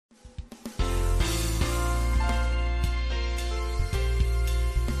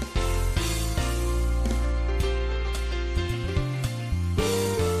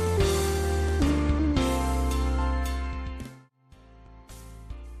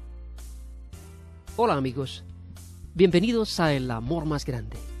Hola amigos, bienvenidos a El Amor Más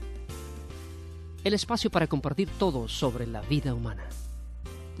Grande, el espacio para compartir todo sobre la vida humana.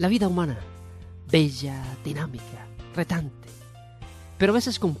 La vida humana, bella, dinámica, retante, pero a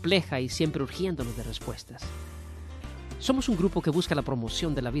veces compleja y siempre urgiéndonos de respuestas. Somos un grupo que busca la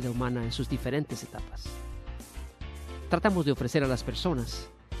promoción de la vida humana en sus diferentes etapas. Tratamos de ofrecer a las personas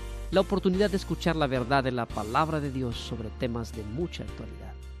la oportunidad de escuchar la verdad de la palabra de Dios sobre temas de mucha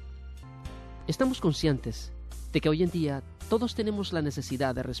actualidad. Estamos conscientes de que hoy en día todos tenemos la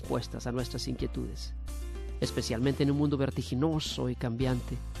necesidad de respuestas a nuestras inquietudes, especialmente en un mundo vertiginoso y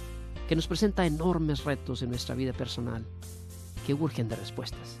cambiante que nos presenta enormes retos en nuestra vida personal que urgen de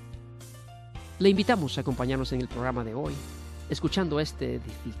respuestas. Le invitamos a acompañarnos en el programa de hoy, escuchando este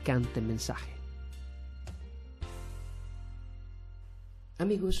edificante mensaje.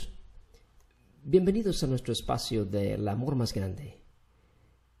 Amigos, bienvenidos a nuestro espacio de El Amor Más Grande.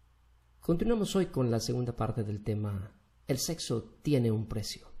 Continuamos hoy con la segunda parte del tema El sexo tiene un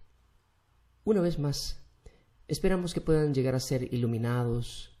precio. Una vez más, esperamos que puedan llegar a ser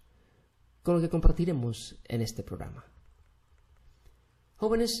iluminados con lo que compartiremos en este programa.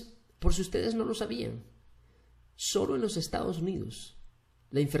 Jóvenes, por si ustedes no lo sabían, solo en los Estados Unidos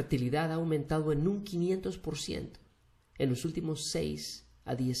la infertilidad ha aumentado en un 500% en los últimos 6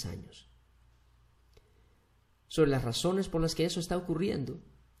 a 10 años. Sobre las razones por las que eso está ocurriendo,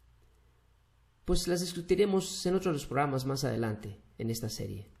 pues las discutiremos en otros de los programas más adelante en esta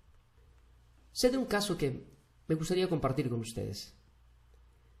serie. Sé de un caso que me gustaría compartir con ustedes.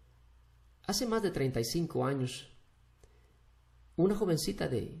 Hace más de 35 años, una jovencita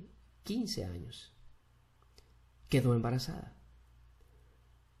de 15 años quedó embarazada.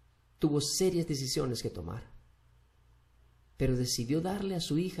 Tuvo serias decisiones que tomar, pero decidió darle a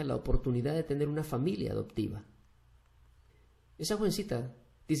su hija la oportunidad de tener una familia adoptiva. Esa jovencita,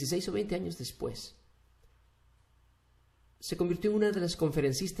 16 o 20 años después, se convirtió en una de las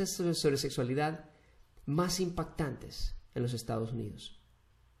conferencistas sobre sexualidad más impactantes en los Estados Unidos.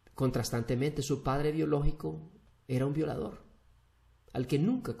 Contrastantemente, su padre biológico era un violador, al que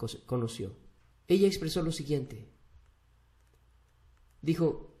nunca conoció. Ella expresó lo siguiente.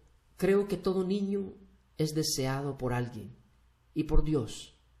 Dijo, creo que todo niño es deseado por alguien y por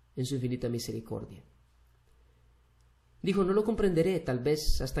Dios en su infinita misericordia. Dijo, no lo comprenderé tal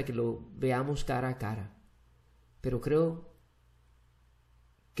vez hasta que lo veamos cara a cara, pero creo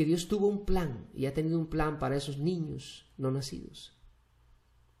que Dios tuvo un plan y ha tenido un plan para esos niños no nacidos,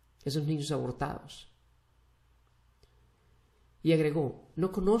 esos niños abortados. Y agregó,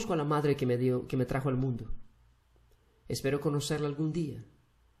 no conozco a la madre que me trajo al mundo. Espero conocerla algún día,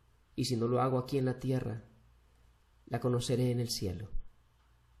 y si no lo hago aquí en la tierra, la conoceré en el cielo.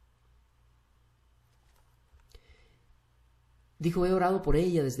 Dijo, he orado por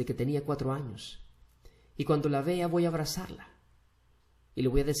ella desde que tenía 4 años, y cuando la vea voy a abrazarla, y le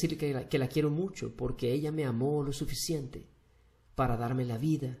voy a decir que la quiero mucho, porque ella me amó lo suficiente para darme la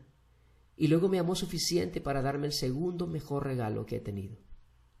vida, y luego me amó suficiente para darme el segundo mejor regalo que he tenido,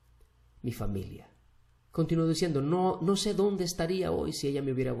 mi familia. Continuó diciendo, no sé dónde estaría hoy si ella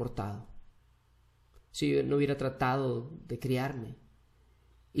me hubiera abortado, si no hubiera tratado de criarme,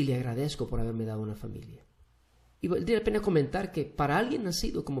 y le agradezco por haberme dado una familia. Y valdría la pena comentar que para alguien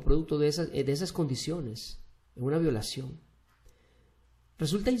nacido como producto de esas condiciones, en una violación,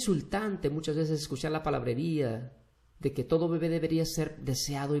 resulta insultante muchas veces escuchar la palabrería de que todo bebé debería ser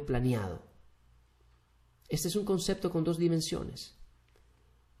deseado y planeado. Este es un concepto con 2 dimensiones.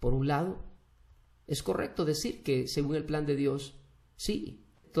 Por un lado, es correcto decir que según el plan de Dios, sí,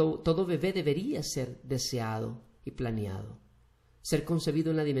 todo bebé debería ser deseado y planeado, ser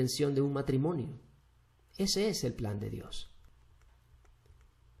concebido en la dimensión de un matrimonio. Ese es el plan de Dios.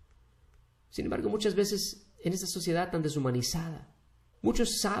 Sin embargo, muchas veces en esta sociedad tan deshumanizada,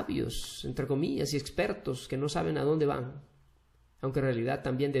 muchos sabios, entre comillas, y expertos que no saben a dónde van, aunque en realidad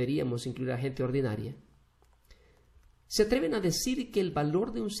también deberíamos incluir a gente ordinaria, se atreven a decir que el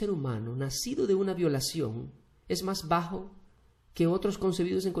valor de un ser humano nacido de una violación es más bajo que otros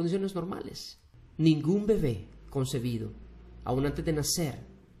concebidos en condiciones normales. Ningún bebé concebido, aún antes de nacer,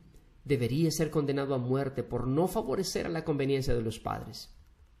 debería ser condenado a muerte por no favorecer a la conveniencia de los padres.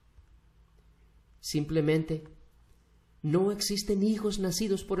 Simplemente, no existen hijos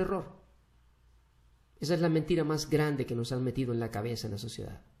nacidos por error. Esa es la mentira más grande que nos han metido en la cabeza en la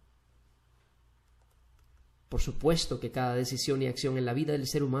sociedad. Por supuesto que cada decisión y acción en la vida del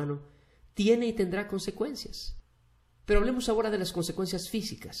ser humano tiene y tendrá consecuencias. Pero hablemos ahora de las consecuencias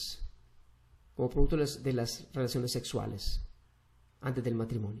físicas, como producto de las relaciones sexuales antes del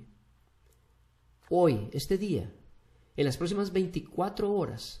matrimonio. Hoy, este día, en las próximas 24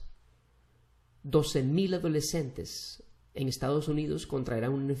 horas, 12,000 adolescentes en Estados Unidos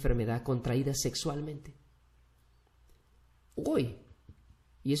contraerán una enfermedad contraída sexualmente. Uy,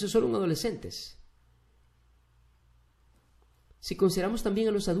 y eso solo en adolescentes. Si consideramos también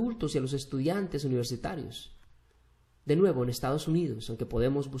a los adultos y a los estudiantes universitarios, de nuevo en Estados Unidos, aunque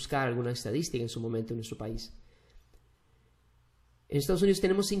podemos buscar alguna estadística en su momento en nuestro país, en Estados Unidos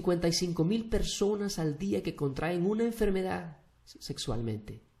tenemos 55,000 personas al día que contraen una enfermedad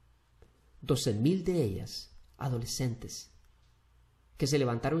sexualmente. 12,000 de ellas adolescentes que se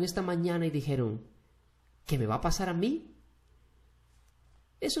levantaron esta mañana y dijeron, ¿qué me va a pasar a mí?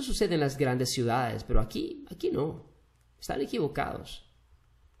 Eso sucede en las grandes ciudades, pero aquí no. Están equivocados.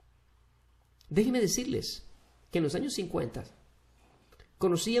 Déjenme decirles que en los años 50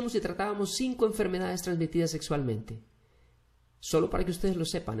 conocíamos y tratábamos 5 enfermedades transmitidas sexualmente. Solo para que ustedes lo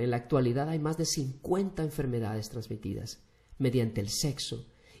sepan, en la actualidad hay más de 50 enfermedades transmitidas mediante el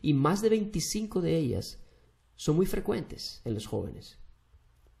sexo y más de 25 de ellas son muy frecuentes en los jóvenes.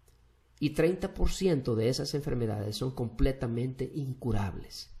 Y 30% de esas enfermedades son completamente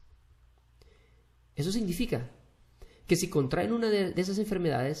incurables. Eso significa que si contraen una de esas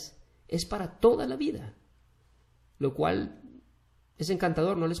enfermedades es para toda la vida, lo cual es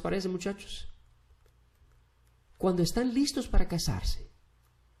encantador, ¿no les parece, muchachos? Cuando están listos para casarse,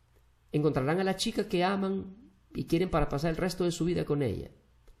 encontrarán a la chica que aman y quieren para pasar el resto de su vida con ella.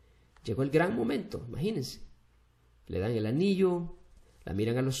 Llegó el gran momento, imagínense. Le dan el anillo, la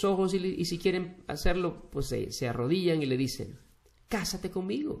miran a los ojos y si quieren hacerlo, pues se arrodillan y le dicen, cásate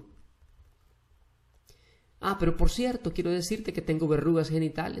conmigo. Ah, pero por cierto, quiero decirte que tengo verrugas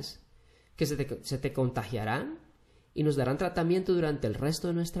genitales, que se te contagiarán y nos darán tratamiento durante el resto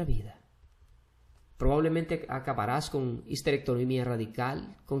de nuestra vida. Probablemente acabarás con histerectomía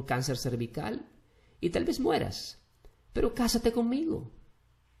radical, con cáncer cervical y tal vez mueras. Pero cásate conmigo.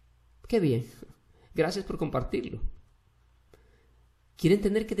 Qué bien. Gracias por compartirlo. ¿Quieren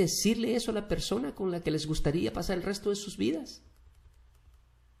tener que decirle eso a la persona con la que les gustaría pasar el resto de sus vidas?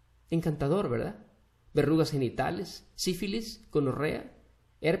 Encantador, ¿verdad? Verrugas genitales, sífilis, gonorrea,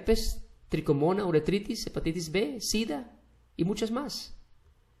 herpes, tricomona, uretritis, hepatitis B, sida y muchas más.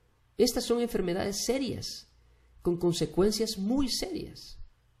 Estas son enfermedades serias, con consecuencias muy serias.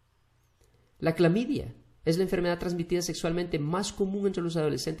 La clamidia es la enfermedad transmitida sexualmente más común entre los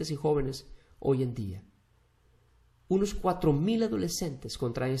adolescentes y jóvenes hoy en día. Unos 4,000 adolescentes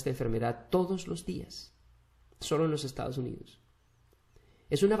contraen esta enfermedad todos los días, solo en los Estados Unidos.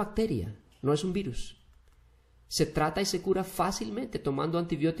 Es una bacteria, no es un virus. Se trata y se cura fácilmente tomando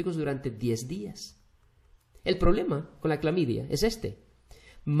antibióticos durante 10 días. El problema con la clamidia es este.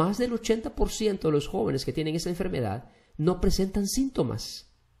 Más del 80% de los jóvenes que tienen esa enfermedad no presentan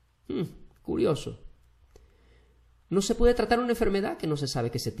síntomas. Curioso. No se puede tratar una enfermedad que no se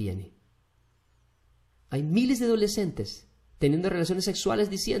sabe que se tiene. Hay miles de adolescentes teniendo relaciones sexuales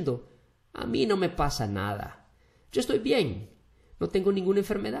diciendo, a mí no me pasa nada. Yo estoy bien. No tengo ninguna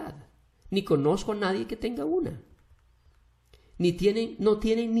enfermedad. Ni conozco a nadie que tenga una. No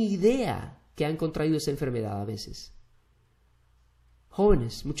tienen ni idea que han contraído esa enfermedad a veces.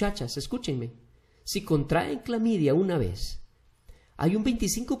 Jóvenes, muchachas, escúchenme. Si contraen clamidia una vez, hay un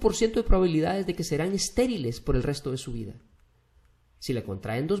 25% de probabilidades de que serán estériles por el resto de su vida. Si la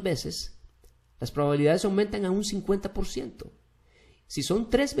contraen 2 veces, las probabilidades aumentan a un 50%. Si son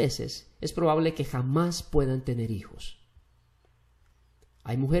 3 veces, es probable que jamás puedan tener hijos.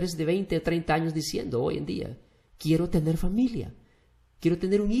 Hay mujeres de 20 o 30 años diciendo hoy en día, quiero tener familia, quiero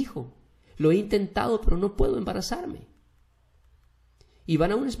tener un hijo. Lo he intentado, pero no puedo embarazarme. Y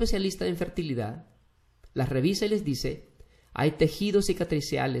van a un especialista en fertilidad, las revisa y les dice, hay tejidos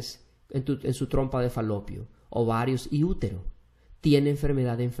cicatriciales en su trompa de falopio, ovarios y útero. Tiene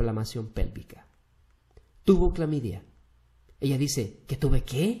enfermedad de inflamación pélvica. Tuvo clamidia. Ella dice, ¿que tuve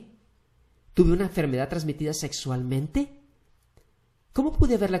qué? ¿Tuve una enfermedad transmitida sexualmente? ¿Cómo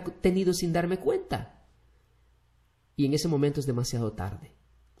pude haberla tenido sin darme cuenta? Y en ese momento es demasiado tarde.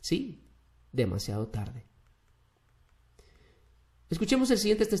 Sí, demasiado tarde. Escuchemos el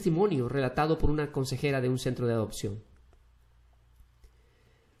siguiente testimonio relatado por una consejera de un centro de adopción.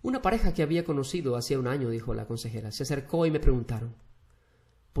 Una pareja que había conocido hacía 1 año, dijo la consejera, se acercó y me preguntaron,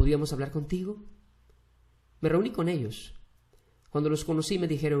 ¿podíamos hablar contigo? Me reuní con ellos. Cuando los conocí me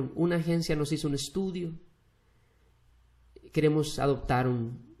dijeron, una agencia nos hizo un estudio, queremos adoptar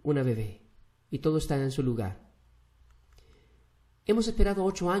una bebé y todo está en su lugar. Hemos esperado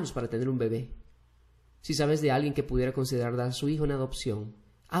 8 años para tener un bebé. Si sabes de alguien que pudiera considerar dar a su hijo en adopción,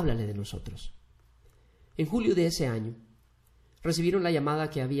 háblale de nosotros. En julio de ese año, recibieron la llamada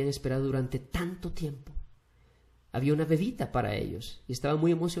que habían esperado durante tanto tiempo. Había una bebita para ellos y estaban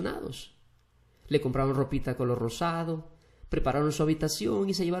muy emocionados. Le compraron ropita color rosado, prepararon su habitación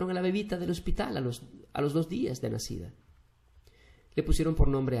y se llevaron a la bebita del hospital a los 2 días de nacida. Le pusieron por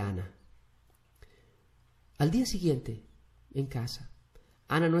nombre Ana. Al día siguiente, en casa,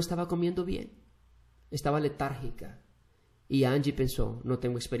 Ana no estaba comiendo bien. Estaba letárgica. Y Angie pensó, no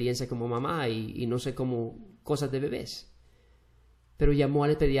tengo experiencia como mamá y no sé cómo cosas de bebés. Pero llamó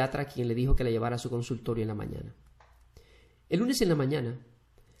al pediatra, quien le dijo que la llevara a su consultorio en la mañana. El lunes en la mañana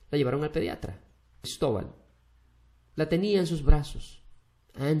la llevaron al pediatra, Cristóbal. La tenía en sus brazos.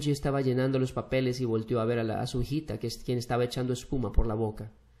 Angie estaba llenando los papeles y volteó a ver a su hijita, que es quien estaba echando espuma por la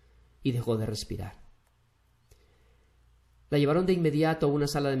boca, y dejó de respirar. La llevaron de inmediato a una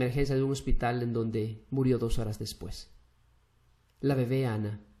sala de emergencia de un hospital en donde murió 2 horas después. La bebé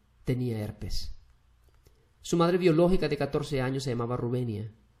Ana tenía herpes. Su madre biológica de 14 años se llamaba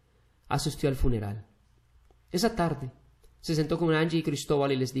Rubenia. Asistió al funeral. Esa tarde se sentó con Angie y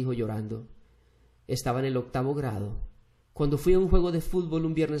Cristóbal y les dijo llorando: estaba en el 8º grado. Cuando fui a un juego de fútbol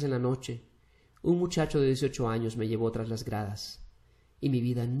un viernes en la noche, un muchacho de 18 años me llevó tras las gradas y mi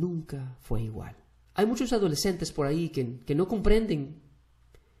vida nunca fue igual. Hay muchos adolescentes por ahí que no comprenden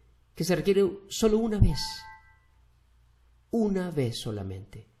que se requiere solo una vez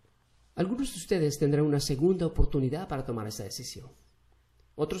solamente. Algunos de ustedes tendrán una segunda oportunidad para tomar esa decisión,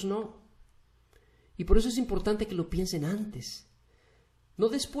 otros no. Y por eso es importante que lo piensen antes, no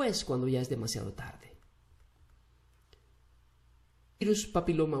después, cuando ya es demasiado tarde. Virus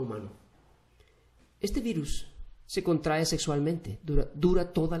papiloma humano. Este virus se contrae sexualmente,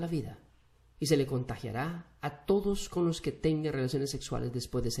 dura toda la vida y se le contagiará a todos con los que tengan relaciones sexuales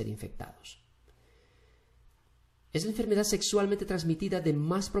después de ser infectados. Es la enfermedad sexualmente transmitida de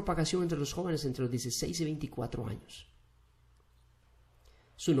más propagación entre los jóvenes entre los 16 y 24 años.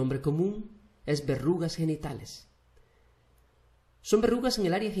 Su nombre común es verrugas genitales. Son verrugas en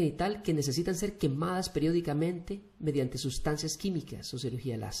el área genital que necesitan ser quemadas periódicamente mediante sustancias químicas o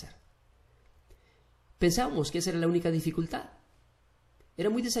cirugía láser. Pensábamos que esa era la única dificultad. Era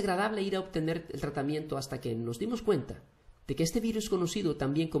muy desagradable ir a obtener el tratamiento hasta que nos dimos cuenta de que este virus, conocido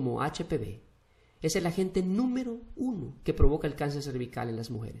también como HPV, es el agente número 1 que provoca el cáncer cervical en las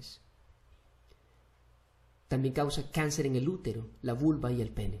mujeres. También causa cáncer en el útero, la vulva y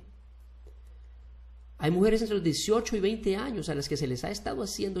el pene. Hay mujeres entre los 18 y 20 años a las que se les ha estado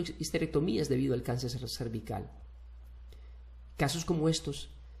haciendo histerectomías debido al cáncer cervical. Casos como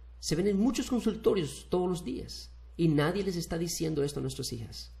estos se ven en muchos consultorios todos los días y nadie les está diciendo esto a nuestras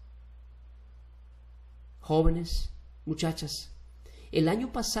hijas. Jóvenes, muchachas, el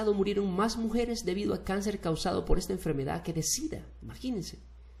año pasado murieron más mujeres debido a cáncer causado por esta enfermedad que de SIDA. Imagínense.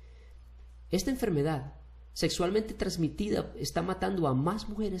 Esta enfermedad sexualmente transmitida está matando a más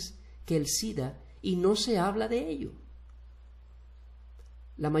mujeres que el SIDA y no se habla de ello.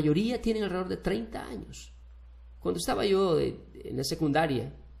 La mayoría tienen alrededor de 30 años. Cuando estaba yo en la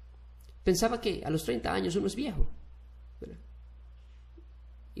secundaria, pensaba que a los 30 años uno es viejo, ¿verdad?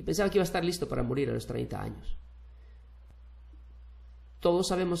 Y pensaba que iba a estar listo para morir a los 30 años. Todos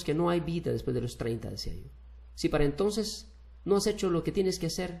sabemos que no hay vida después de los 30, decía yo. Si para entonces no has hecho lo que tienes que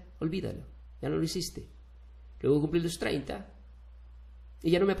hacer, olvídalo, ya no lo hiciste. Luego cumplí los 30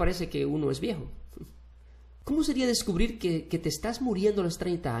 y ya no me parece que uno es viejo. ¿Cómo sería descubrir que te estás muriendo a los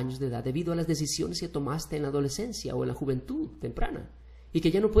 30 años de edad debido a las decisiones que tomaste en la adolescencia o en la juventud temprana y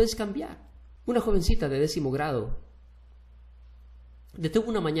que ya no puedes cambiar? Una jovencita de 10º grado detuvo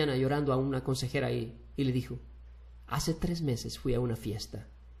una mañana llorando a una consejera y le dijo: hace 3 meses fui a una fiesta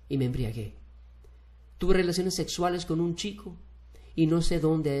y me embriagué. Tuve relaciones sexuales con un chico y no sé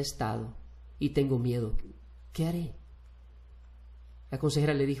dónde he estado y tengo miedo. ¿Qué haré? La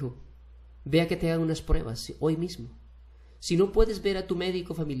consejera le dijo: ve a que te hagan unas pruebas hoy mismo. Si no puedes ver a tu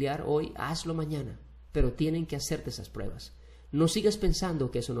médico familiar hoy, hazlo mañana, pero tienen que hacerte esas pruebas. No sigas pensando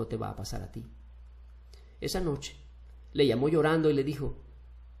que eso no te va a pasar a ti. Esa noche le llamó llorando y le dijo: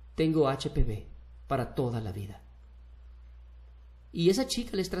 tengo HPV para toda la vida. Y esa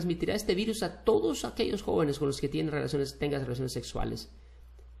chica les transmitirá este virus a todos aquellos jóvenes con los que tengan relaciones sexuales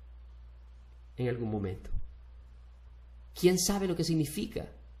en algún momento. ¿Quién sabe lo que significa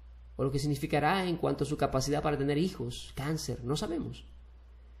o lo que significará en cuanto a su capacidad para tener hijos, cáncer? No sabemos.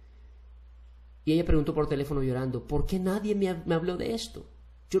 Y ella preguntó por teléfono llorando: ¿por qué nadie me habló de esto?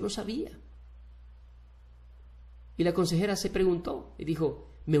 Yo no sabía. Y la consejera se preguntó y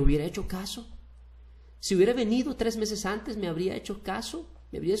dijo: ¿me hubiera hecho caso? Si hubiera venido 3 meses antes, ¿me habría hecho caso?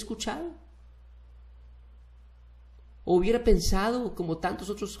 ¿Me habría escuchado? ¿O hubiera pensado como tantos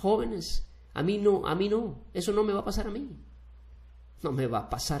otros jóvenes? A mí no, eso no me va a pasar a mí. No me va a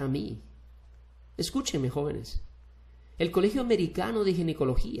pasar a mí. Escúchenme, jóvenes. El Colegio Americano de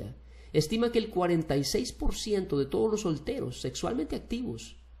Ginecología estima que el 46% de todos los solteros sexualmente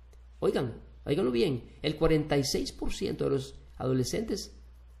activos, óiganlo bien, el 46% de los adolescentes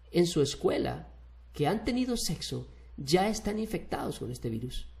en su escuela que han tenido sexo ya están infectados con este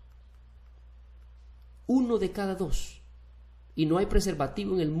virus. 1 de cada 2. Y no hay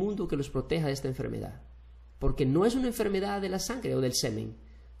preservativo en el mundo que los proteja de esta enfermedad, porque no es una enfermedad de la sangre o del semen,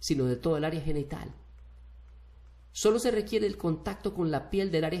 sino de todo el área genital. Solo se requiere el contacto con la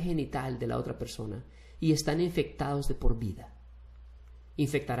piel del área genital de la otra persona y están infectados de por vida.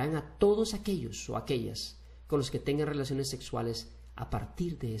 Infectarán a todos aquellos o aquellas con los que tengan relaciones sexuales a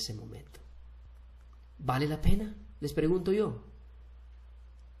partir de ese momento. ¿Vale la pena? Les pregunto yo.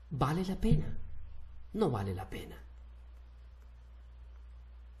 ¿Vale la pena? No vale la pena.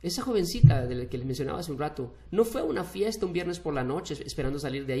 Esa jovencita de la que les mencionaba hace un rato no fue a una fiesta un viernes por la noche esperando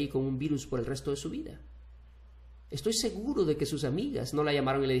salir de ahí con un virus por el resto de su vida. Estoy seguro de que sus amigas no la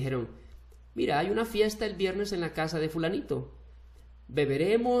llamaron y le dijeron: mira, hay una fiesta el viernes en la casa de fulanito.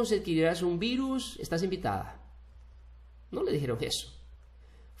 Beberemos, adquirirás un virus, estás invitada. No le dijeron eso.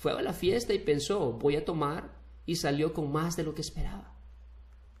 Fue a la fiesta y pensó: voy a tomar, y salió con más de lo que esperaba.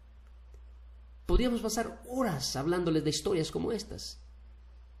 Podríamos pasar horas hablándoles de historias como estas.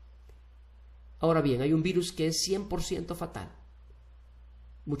 Ahora bien, hay un virus que es 100% fatal.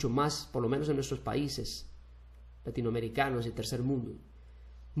 Mucho más, por lo menos en nuestros países latinoamericanos y tercer mundo.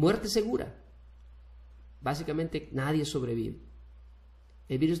 Muerte segura. Básicamente nadie sobrevive.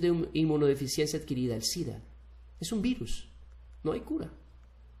 El virus de inmunodeficiencia adquirida, el SIDA, es un virus. No hay cura.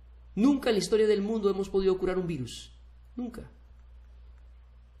 Nunca en la historia del mundo hemos podido curar un virus. Nunca.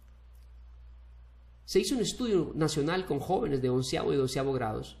 Se hizo un estudio nacional con jóvenes de 11º y 12º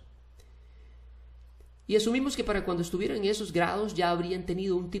grados. Y asumimos que para cuando estuvieran en esos grados ya habrían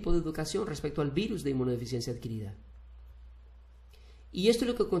tenido un tipo de educación respecto al virus de inmunodeficiencia adquirida. Y esto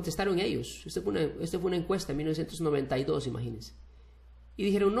es lo que contestaron ellos. Esta fue una encuesta en 1992, imagínense. Y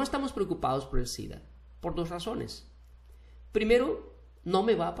dijeron: no estamos preocupados por el SIDA, por 2 razones. Primero, no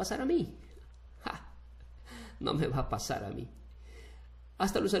me va a pasar a mí. No me va a pasar a mí.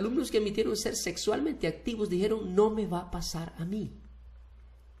 Hasta los alumnos que admitieron ser sexualmente activos dijeron: no me va a pasar a mí.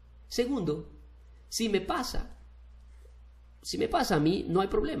 Segundo, si me pasa a mí, no hay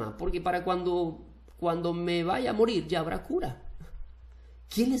problema, porque para cuando me vaya a morir ya habrá cura.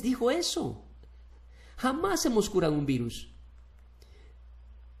 ¿Quién les dijo eso? Jamás hemos curado un virus.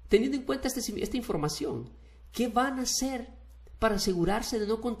 Teniendo en cuenta esta información, ¿qué van a hacer para asegurarse de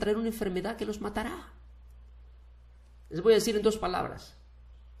no contraer una enfermedad que los matará? Les voy a decir en 2 palabras.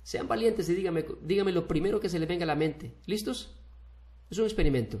 Sean valientes y díganme lo primero que se les venga a la mente. ¿Listos? Es un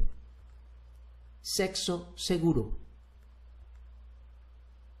experimento. Sexo seguro.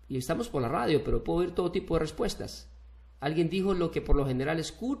 Y estamos por la radio, pero puedo oír todo tipo de respuestas. Alguien dijo lo que por lo general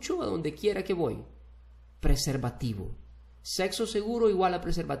escucho a donde quiera que voy: preservativo. Sexo seguro igual a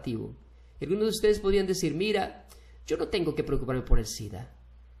preservativo. Y algunos de ustedes podrían decir: mira, yo no tengo que preocuparme por el SIDA.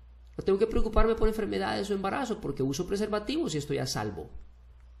 No tengo que preocuparme por enfermedades o embarazo porque uso preservativos y estoy a salvo.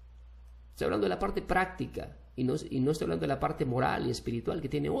 Estoy hablando de la parte práctica y no estoy hablando de la parte moral y espiritual, que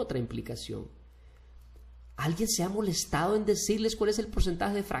tiene otra implicación. ¿Alguien se ha molestado en decirles cuál es el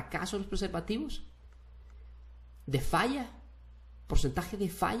porcentaje de fracaso de los preservativos? ¿De falla? ¿Porcentaje de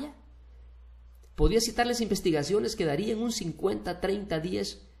falla? Podría citarles investigaciones que darían un 50, 30,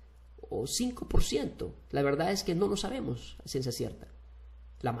 10 o 5%. La verdad es que no lo sabemos a ciencia cierta.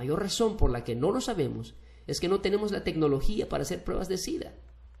 La mayor razón por la que no lo sabemos es que no tenemos la tecnología para hacer pruebas de SIDA.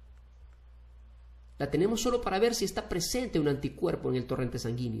 La tenemos solo para ver si está presente un anticuerpo en el torrente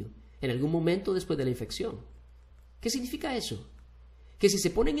sanguíneo en algún momento después de la infección. ¿Qué significa eso? Que si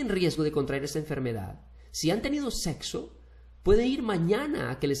se ponen en riesgo de contraer esta enfermedad, si han tenido sexo, pueden ir mañana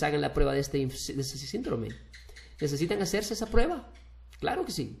a que les hagan la prueba de este síndrome. ¿Necesitan hacerse esa prueba? Claro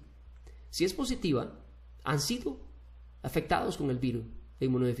que sí. Si es positiva, han sido afectados con el virus de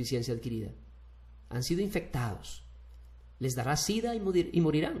inmunodeficiencia adquirida. Han sido infectados. Les dará SIDA y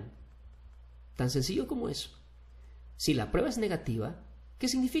morirán. Tan sencillo como eso. Si la prueba es negativa, ¿qué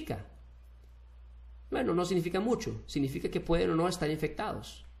significa? Bueno, no significa mucho. Significa que pueden o no estar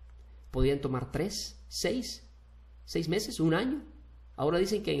infectados. Podrían tomar 3, 6 meses, 1 año. Ahora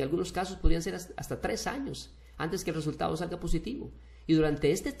dicen que en algunos casos podrían ser hasta 3 años antes que el resultado salga positivo. Y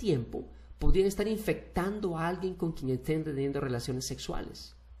durante este tiempo podrían estar infectando a alguien con quien estén teniendo relaciones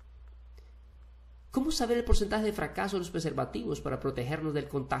sexuales. ¿Cómo saber el porcentaje de fracaso de los preservativos para protegernos del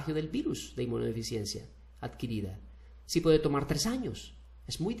contagio del virus de inmunodeficiencia adquirida? Si puede tomar 3 años.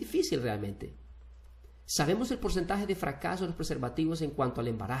 Es muy difícil realmente. Sabemos el porcentaje de fracaso de los preservativos en cuanto al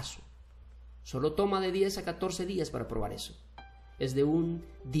embarazo. Solo toma de 10 a 14 días para probar eso. es de un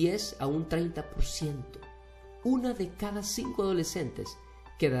 10 a un 30%. Una de cada 5 adolescentes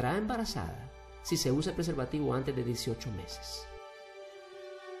quedará embarazada si se usa el preservativo antes de 18 meses.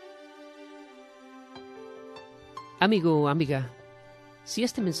 Amigo o amiga, si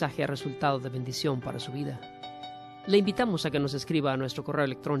este mensaje ha resultado de bendición para su vida, le invitamos a que nos escriba a nuestro correo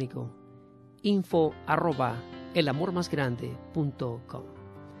electrónico info@elamormasgrande.com.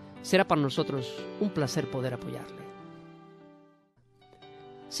 Será para nosotros un placer poder apoyarle.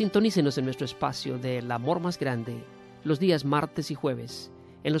 Sintonícenos en nuestro espacio de El Amor Más Grande los días martes y jueves,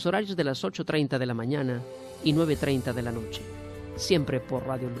 en los horarios de las 8:30 de la mañana y 9:30 de la noche, siempre por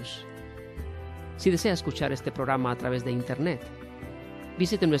Radio Luz. Si desea escuchar este programa a través de Internet,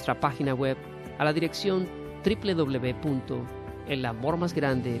 visite nuestra página web a la dirección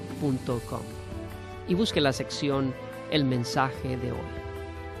www.elamormasgrande.com y busque la sección El Mensaje de Hoy.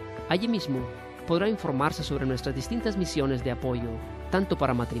 Allí mismo podrá informarse sobre nuestras distintas misiones de apoyo, tanto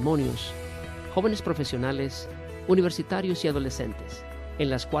para matrimonios, jóvenes profesionales, universitarios y adolescentes, en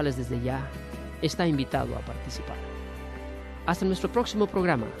las cuales desde ya está invitado a participar. Hasta nuestro próximo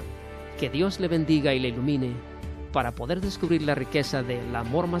programa, que Dios le bendiga y le ilumine para poder descubrir la riqueza del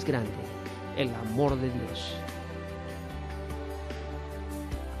amor más grande, el amor de Dios.